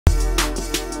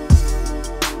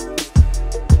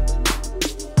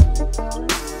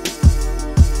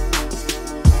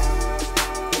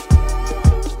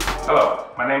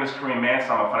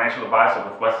I'm a financial advisor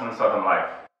with Western and Southern Life.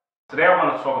 Today I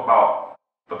want to talk about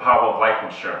the power of life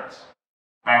insurance.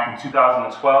 Back in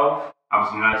 2012, I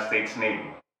was in the United States Navy.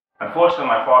 Unfortunately,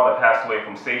 my father passed away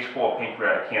from stage 4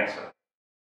 pancreatic cancer.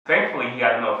 Thankfully, he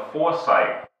had enough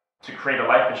foresight to create a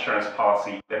life insurance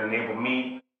policy that enabled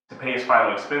me to pay his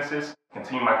final expenses,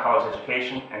 continue my college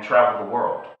education, and travel the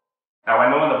world. Now, I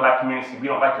know in the Black community we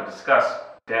don't like to discuss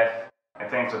death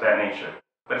and things of that nature,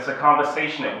 but it's a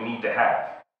conversation that we need to have.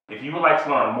 If you would like to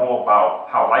learn more about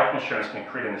how life insurance can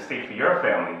create an estate for your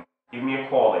family, give me a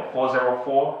call at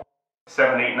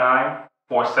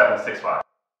 404-789-4765.